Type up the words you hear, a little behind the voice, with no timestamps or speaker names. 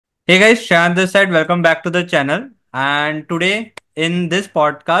Hey guys, Shrayansh this side. Welcome back to the channel. And today in this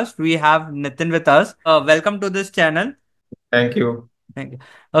podcast, we have Nitin with us. Welcome to this channel. Thank you. Thank you.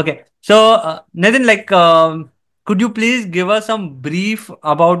 Okay, so Nitin, could you please give us some brief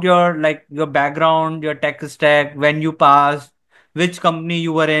about your background, your tech stack, when you passed, which company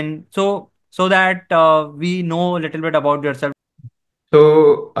you were in, so that we know a little bit about yourself.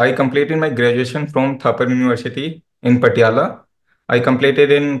 So I completed my graduation from Thapar University in Patiala. I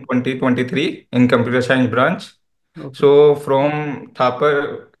completed in 2023 in computer science branch. Okay. So from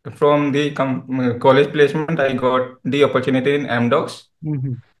Thapar, from the college placement, I got the opportunity in Amdocs.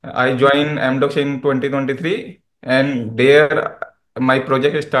 Mm-hmm. I joined Amdocs in 2023, and there my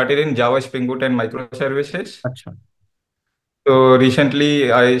project started in Java, Spring Boot, and microservices. Acha. So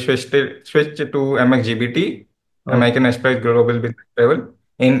recently I switched to AMEX GBT, Okay. American Express Global Business Travel,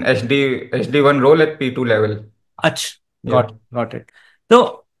 in SD1 role at P2 level. Ach, Yeah. got it.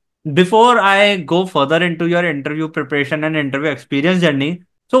 So before I go further into your interview preparation and interview experience journey,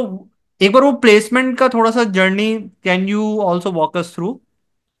 so एक बार वो placement का थोड़ा सा journey can you also walk us through?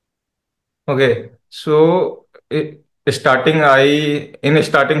 Okay. So starting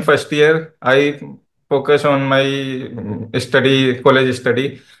starting first year, I focus on my college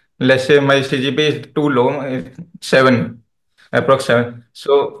study. Let's say my CGPA is too low, seven, approx seven.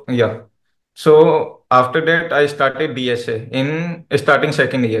 So yeah. So after that, I started DSA in starting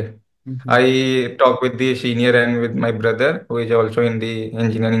second year. Mhm. I talk with the senior and with my brother, who is also in the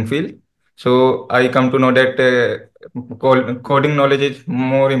engineering field. So I come to know that coding knowledge is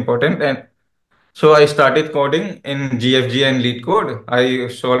more important, and so I started coding in GFG and lead code. I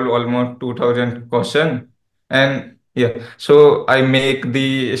solved almost 2000 question, and yeah, so I make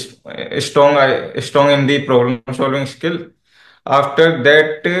the strong in the problem solving skill. After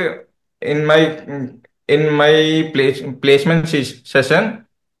that, in my placement session,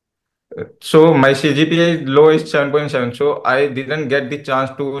 so my CGPA low is 7.7. So I didn't get the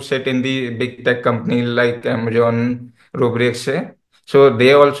chance to sit in the big tech company like Amazon, Rubrix. So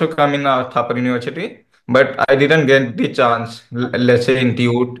they also come in Thapar University, but I didn't get the chance, let's say in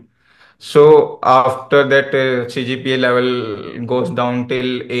TUT. So after that CGPA level goes down till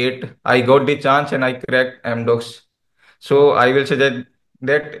 8, I got the chance and I cracked Amdocs. So I will say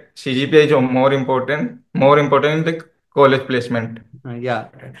that CGPA is more important in the college placement. Yeah.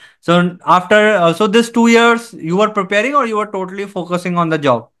 Right. So after so this 2 years you were preparing or you were totally focusing on the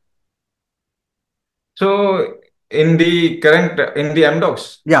job? So in the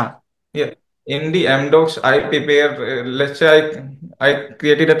MDocs, Yeah. yeah, in the MDocs, I prepare. Let's say I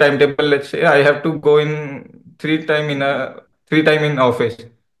created a timetable. Let's say I have to go in three time in office.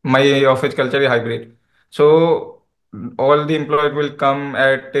 My office culture is hybrid. So all the employees will come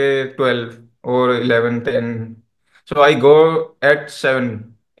at 12 or 11, 10. So I go at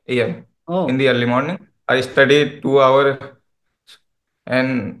 7 a.m. in Oh. the early morning. I study 2 hours,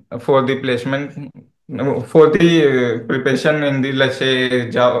 and for the placement, no, for the preparation in the, let's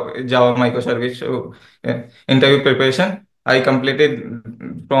say, Java microservice, so interview preparation, I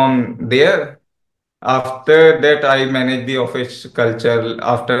completed from there. After that, I manage the office culture.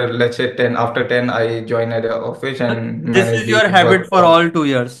 After, let's say, 10, after 10, I join at the office So and this manage is the your work. habit for all 2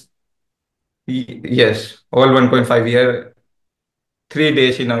 years. Yes, all 1.5 year, 3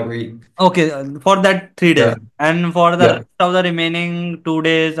 days in a week. Okay, for that 3 days. Yeah, And for the yeah. rest of the remaining 2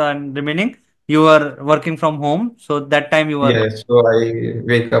 days and remaining, you were working from home. So that time you were Yes, so I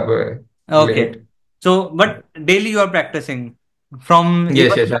wake up okay. late. So, but daily you are practicing from even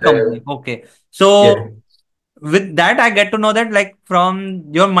Yes, yes, in the company. Okay. So yeah. with that, I get to know that like from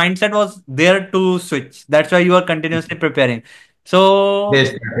your mindset was there to switch. That's why you are continuously preparing. They So,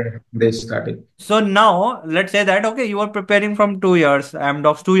 started. They started. so now let's say that okay, you are preparing from 2 years.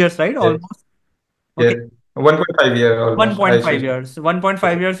 Amdocs 2 years, right? Yes. Almost. Okay. Yes. 1.5 year almost. I 1.5 switched. years.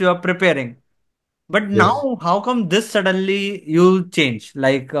 1.5 years you are preparing. But Yes. now, how come this suddenly you change?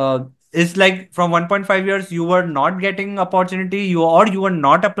 It's like from 1.5 years you were not getting opportunity, you were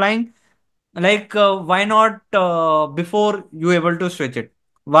not applying. Why not before you able to switch it?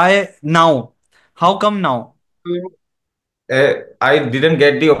 Why now? How come now? So, I didn't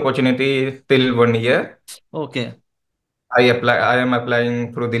get the opportunity till 1 year. Okay. I am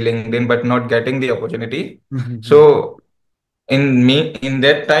applying through the LinkedIn, but not getting the opportunity. Mm-hmm. So in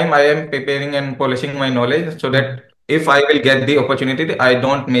that time, I am preparing and polishing my knowledge so that if I will get the opportunity, I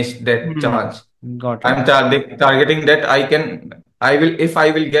don't miss that chance. Got it. I'm targeting that if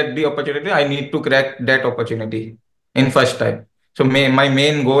I will get the opportunity, I need to crack that opportunity in first time. So my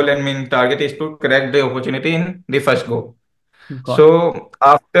main goal and main target is to crack the opportunity in the first go. Got it. So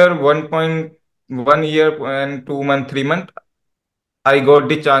after 1.1 year and 2 month, 3 month, I got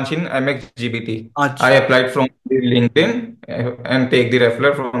the chance in AMEX GBT. I अच्छा. applied from the LinkedIn and take the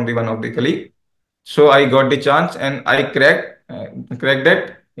referral from the one of the colleague. So I got the chance and I cracked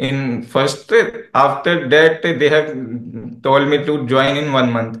that in first. After that, they have told me to join in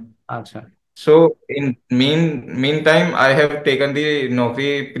 1 month. अच्छा. So in meantime, I have taken the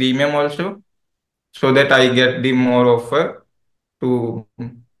Naukri premium also, so that I get the more offer to.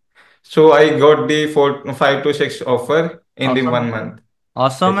 So I got the 5 to 6 offer in the Awesome. 1 month.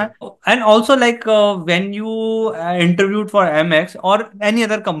 Awesome, Yes. man. And also, like when you interviewed for MX or any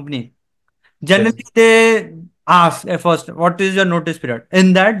other company, Yes. generally they ask first, what is your notice period?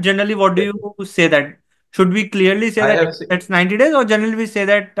 In that, generally, what do Yes. you say that? Should we clearly say I that have it's 90 days, or generally we say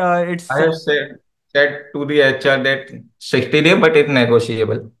that I it's have said to the HR that 60 day, but it's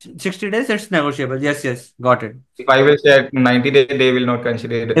negotiable. 60 days? It's negotiable. Yes, yes, got it. If I will say at 90 day, they will not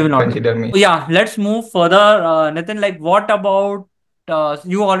They will not. consider me. Yeah, let's move further. Nitin, like what about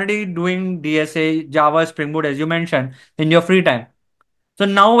you already doing DSA, Java, Spring Boot, as you mentioned, in your free time? So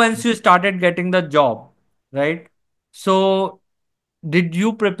now once you started getting the job, right? So did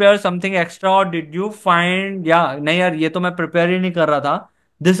you prepare something extra, or did you find, yeah, नहीं यार ये तो मैं prepare ही नहीं कर रहा था.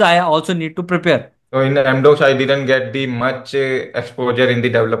 This I also need to prepare. So in Amdocs, I didn't get the much exposure in the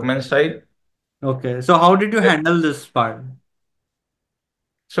development side. Okay. So how did you handle this part?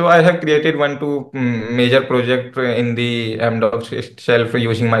 So I have created one two major project in the Amdocs itself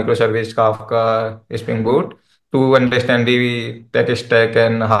using microservice, Kafka, Spring Boot to understand the tech stack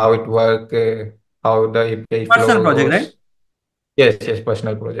and how it work, how the API Personal flow project, right? goes. Yes, yes,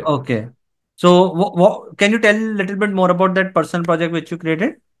 personal project. Okay. So can you tell a little bit more about that personal project which you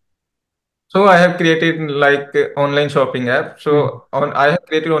created? So I have created like online shopping app. Hmm. So on I have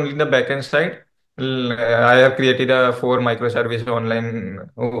created only the backend side. I have created a four microservice online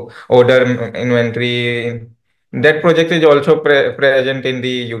order inventory. That project is also present in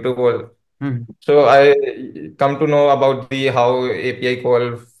the YouTube. Hmm. So I come to know about the how API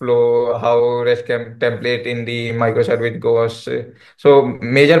call flow, how REST template in the microservice goes. So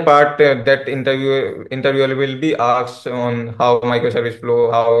major part that interviewer will be asked on how microservice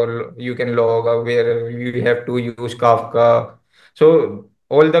flow, how you can log, where you have to use Kafka. So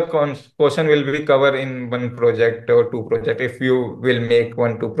all the question will be covered in one project or two project if you will make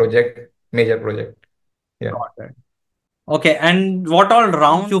one two project major project. Yeah. Got it. Okay. And what all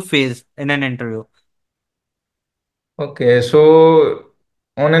rounds you faced in an interview? Okay, so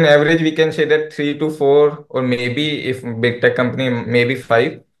on an average, we can say that 3 to 4, or maybe if big tech company, maybe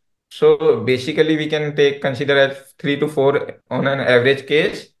 5. So basically, we can take consider as 3 to 4 on an average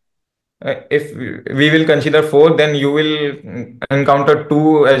case. If we will consider 4, then you will encounter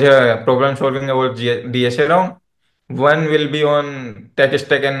two as a problem solving or DSA round. One will be on tech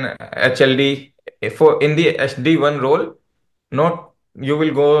stack and HLD. For in the SD1 role, not you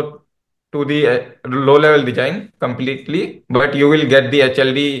will go to the low level design completely, but you will get the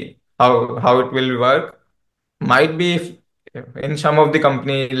HLD how it will work. Might be if in some of the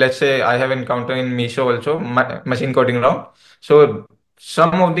company, let's say I have encountered in Miso also machine coding round. So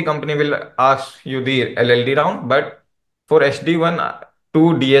some of the company will ask you the LLD round, but for SD1,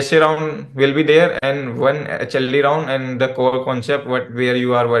 two DSA round will be there and one HLD round and the core concept what where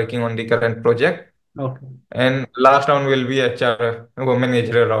you are working on the current project. Okay. And last round will be HR or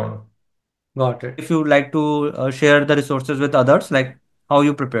managerial round. Got it. If you like to share the resources with others, like how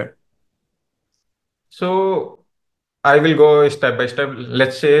you prepared. So I will go step by step.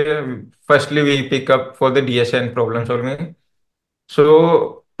 Let's say firstly we pick up for the DSA and problem solving.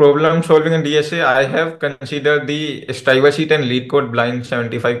 So problem solving in DSA, I have considered the driver sheet and lead code blind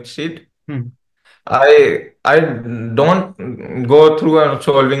 75 sheet. Hmm. I don't go through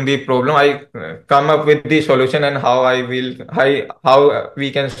solving the problem. I come up with the solution and how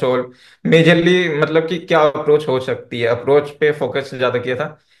we can solve. Majorly मतलब कि क्या approach हो सकती है approach पे focus ज्यादा किया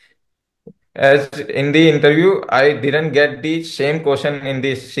था. As in the interview, I didn't get the same question in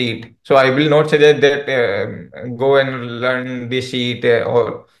the sheet. So I will not suggest that go and learn the sheet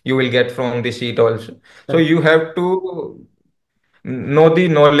or you will get from the sheet also. So Correct. you have to know the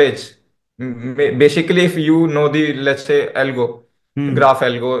knowledge. Basically, if you know the, let's say, Hmm. graph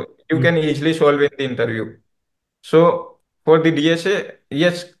algo, you Hmm. can easily solve in the interview. So for the DSA,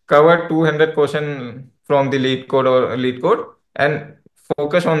 yes, cover 200 question from the lead code and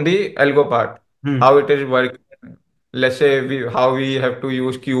focus on the algo part, Hmm. how it is working. Let's say how we have to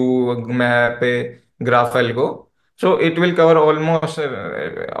use queue, map, graph algo. So it will cover almost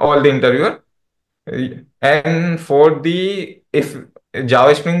all the interviewer. And for the if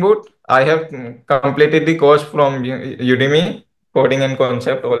Java Spring Boot, I have completed the course from Udemy, coding and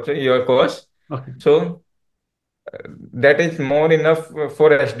concept also your course. Okay. So. that is more enough for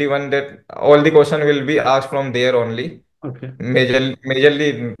SD1, that all the question will be asked from there only. Okay.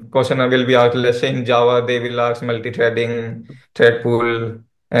 Majorly question will be asked, let's say in Java, they will ask multi-threading, thread pool,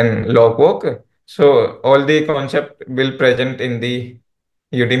 and log walk. So all the concept will present in the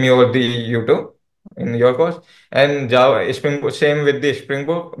Udemy or the YouTube in your course. And Java, Spring Boot, same with the Spring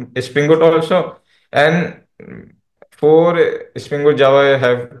Boot also. And for Spring Boot Java I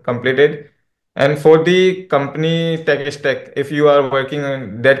have completed. And for the company tech stack, if you are working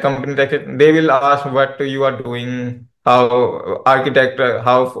on that company tech stack, they will ask what you are doing, how architect,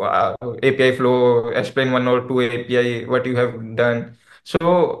 how API flow, explain one or two API, what you have done.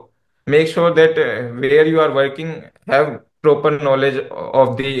 So make sure that where you are working have proper knowledge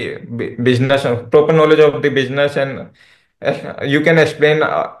of the business, proper knowledge of the business, and you can explain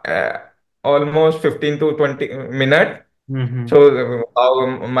almost 15 to 20 minutes. Mm-hmm. So how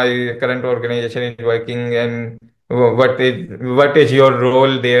my current organization is working, and what is your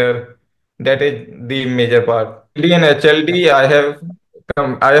role there? That is the major part. LD and HLD, I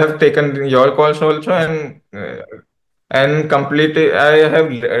have taken your calls also, and completed. I have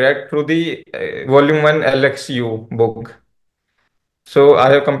read through the volume one LXU book. So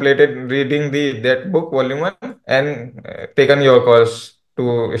I have completed reading the that book volume one, and taken your course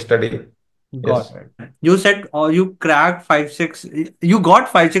to study. Got Yes. it. You said you cracked five, six. You got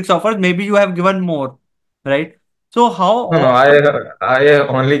five, six offers. Maybe you have given more, right? So No, no, how I have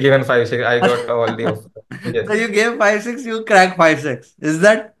only given 5 6. I got all the offers. so Yes. you gave five, six, you cracked five, six. Is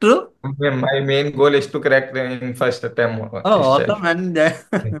that true? My main goal is to crack in first attempt Oh, awesome, itself. man.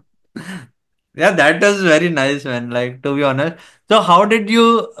 Yeah, that is very nice, man. Like, to be honest. So, how did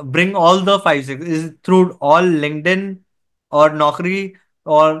you bring all the five, six? Is it through all LinkedIn or Naukri,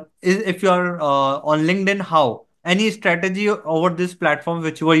 or is if you're on LinkedIn, how? Any strategy over this platform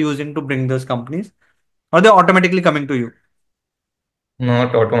which you were using to bring those companies, or they're automatically coming to you?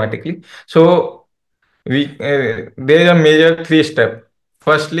 Not automatically. So there are major three steps.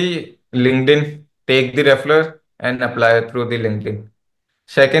 Firstly, LinkedIn, take the referral and apply through the LinkedIn.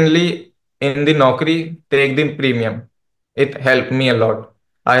 Secondly, in the Naukri, take the premium. It helped me a lot.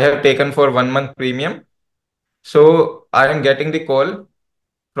 I have taken for 1 month premium. So I am getting the call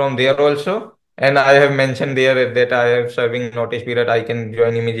from there also. And I have mentioned there that I have serving notice period, I can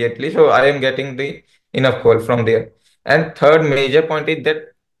join immediately. So I am getting the enough call from there. And third major point is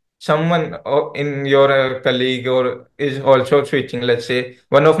that someone in your colleague or is also switching. Let's say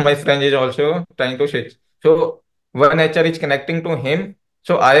one of my friends is also trying to switch. So one HR is connecting to him.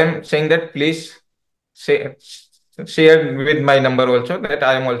 So I am saying that please say, share with my number also that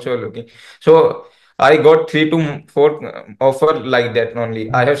I am also looking. So I got 3 to 4 offer like that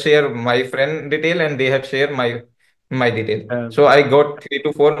only. I have shared my friend detail and they have shared my detail. So I got 3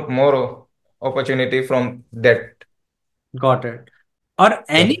 to 4 more opportunity from that. Got it. Or Yes.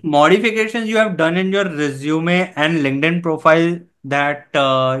 any modifications you have done in your resume and LinkedIn profile that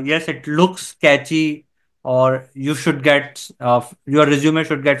yes, it looks catchy, or you should get your resume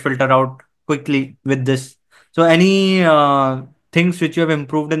should get filtered out quickly with this. So any things which you have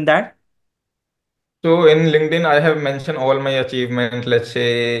improved in that? So in LinkedIn, I have mentioned all my achievements. Let's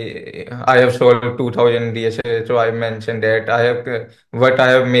say I have sold 2000 DSA. So I mentioned that I have what I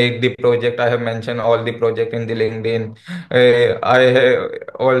have made the project. I have mentioned all the project in the LinkedIn. I have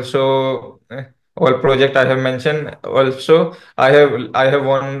also all project I have mentioned. Also, I have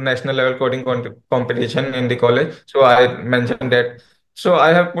won national level coding competition in the college. So I mentioned that. So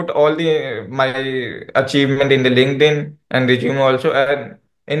I have put all the my achievement in the LinkedIn and resume also. And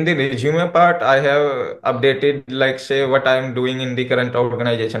in the resume part, I have updated, like, say, what I am doing in the current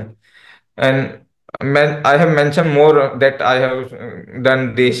organization. And I have mentioned more that I have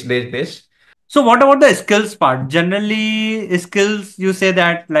done this. So what about the skills part? Generally, skills you say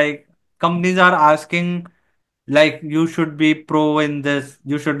that like companies are asking like you should be pro in this,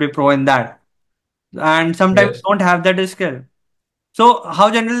 you should be pro in that, and sometimes Yes. don't have that skill. So how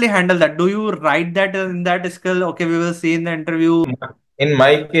generally handle that? Do you write that in that skill? Okay, we will see in the interview. In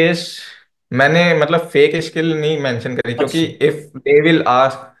my case मैंने मतलब fake skill नहीं mention करी, क्योंकि अच्छा. If they will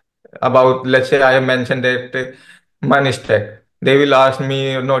ask about, let's say I have mention that मन stack, they will ask me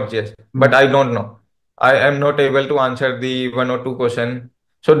note just, but Hmm. I don't know, I am not able to answer the 1 or 2 question,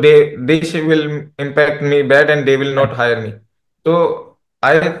 so this will impact me bad and they will not Right. hire me. So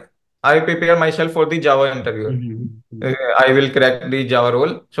i I prepare myself for the Java interview. Mhm. I will crack the Java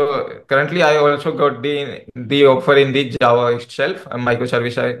role. So currently, I also got the offer in the Java itself, a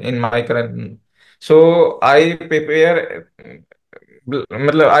microservice in my current. So I prepare,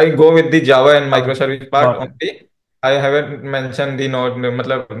 मतलब I go with the Java and Got it. microservice part Got it. only. I haven't mentioned the not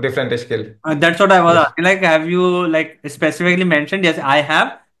matlab different skill. That's what I was Yes. asking. Like, have you like specifically mentioned? Yes, I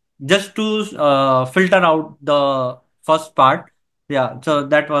have. Just to filter out the first part. Yeah. So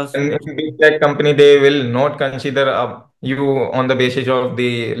that was And in big tech company, they will not consider you on the basis of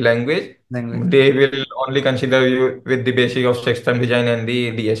the language. language. They will only consider you with the basis of system design and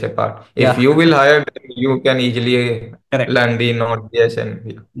the DSA part. If Yeah. you will hire, then you can easily Correct. learn the Node.js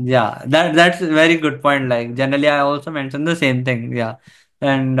and Yeah. That's a very good point. Like generally, I also mentioned the same thing. Yeah.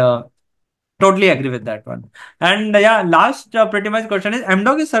 And totally agree with that one. And yeah, last pretty much question is: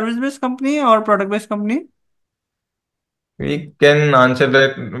 MDOC is service based company or product based company? we can answer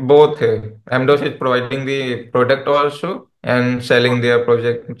that both. Amdocs is providing the product also and selling their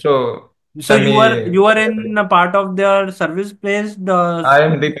project. So So semi. you are in a part of their service based I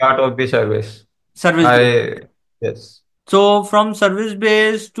am the part of the service. service based. I yes. So from service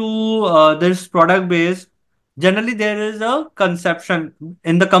based to this product based, generally there is a conception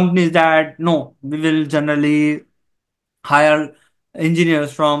in the companies that no, we will generally hire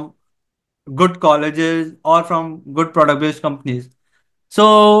engineers from good colleges or from good product based companies.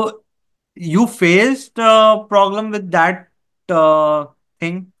 So you faced a problem with that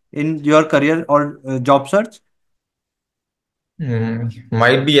thing in your career or job search?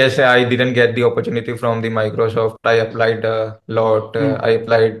 Might be yes. I didn't get the opportunity from the Microsoft. I applied a lot. Hmm. I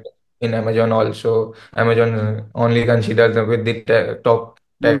applied in Amazon also. Amazon only considers with the top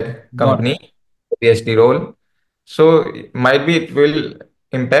Hmm. tech Got company PhD role. So might be it will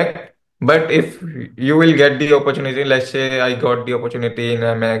impact. But if you will get the opportunity, let's say I got the opportunity in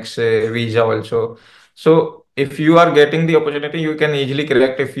AMEX visa also. So if you are getting the opportunity, you can easily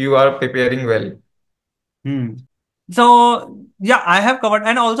correct if you are preparing well. it. So yeah, I have covered,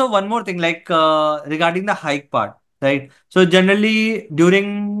 and also one more thing, like regarding the hike part, right? So generally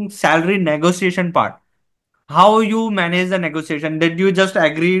during salary negotiation part, how you manage the negotiation? Did you just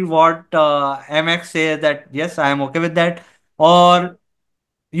agree what MX says that yes, I am okay with that, or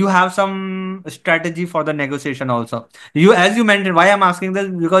you have some strategy for the negotiation also? You, as you mentioned, why I'm asking this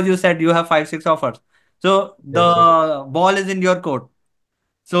because you said you have five six offers, so Yes, yes. the ball is in your court.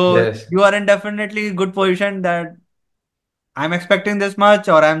 So Yes. you are in definitely good position that I'm expecting this much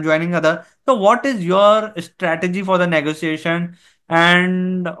or I'm joining other. So what is your strategy for the negotiation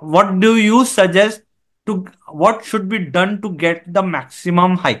and what do you suggest to what should be done to get the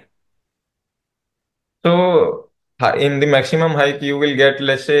maximum hike? So in the maximum hike, you will get,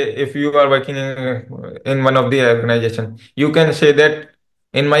 let's say, if you are working in one of the organization, you can say that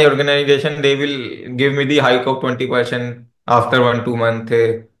in my organization, they will give me the hike of 20% after 1 2 month.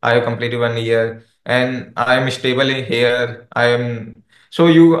 I have completed 1 year and I am stable in here. I am so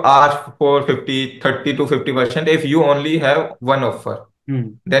you ask for 30 to 50% if you only have one offer, Hmm.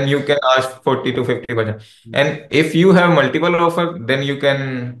 then you can ask 40 to 50%. And if you have multiple offer, then you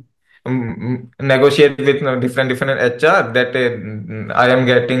can negotiate with different HR that I am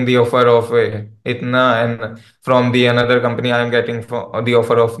getting the offer of itna, and from the another company I am getting for the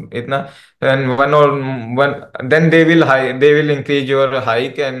offer of itna, and one then they will increase your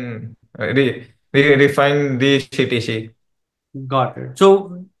hike and refine the CTC. Got it.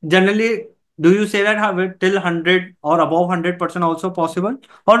 So generally, do you say that have it till 100 or above 100% also possible?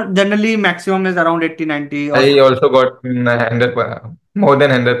 Or generally maximum is around 80, 90 or I also got 100 more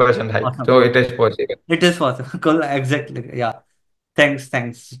than 100% hike, awesome. so it is possible. It is possible. Cool. Exactly. Yeah. Thanks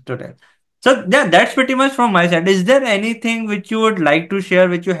to that. So yeah, that's pretty much from my side. Is there anything which you would like to share,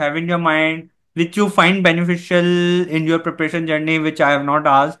 which you have in your mind, which you find beneficial in your preparation journey, which I have not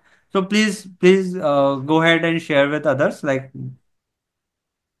asked? So please go ahead and share with others. Like,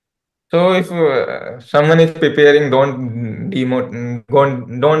 So if someone is preparing, don't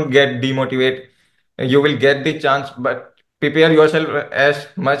get demotivated. You will get the chance, but prepare yourself as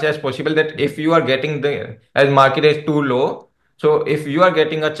much as possible. That if you are getting the as market is too low, so if you are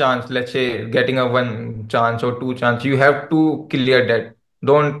getting a chance, let's say getting a one chance or two chance, you have to clear that.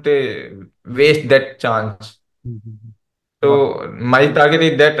 Don't waste that chance. mhm. Got So my target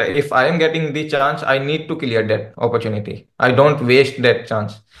is that if I am getting the chance, I need to clear that opportunity. I don't waste that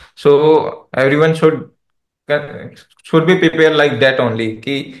chance. So everyone should be prepared like that only.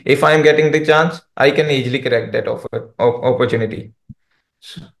 Ki if I am getting the chance, I can easily correct that opportunity.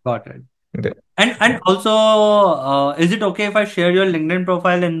 So, got it. that- And yeah. also, is it okay if I share your LinkedIn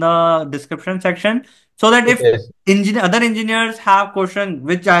profile in the description section so that if Yes, other engineers have questions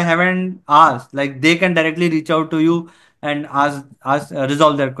which I haven't asked, like they can directly reach out to you and ask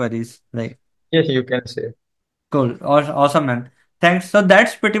resolve their queries. Like, yes, you can say. cool, awesome, man. Thanks. So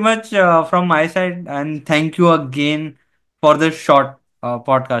that's pretty much from my side, and thank you again for this short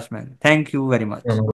podcast, man. Thank you very much. No, no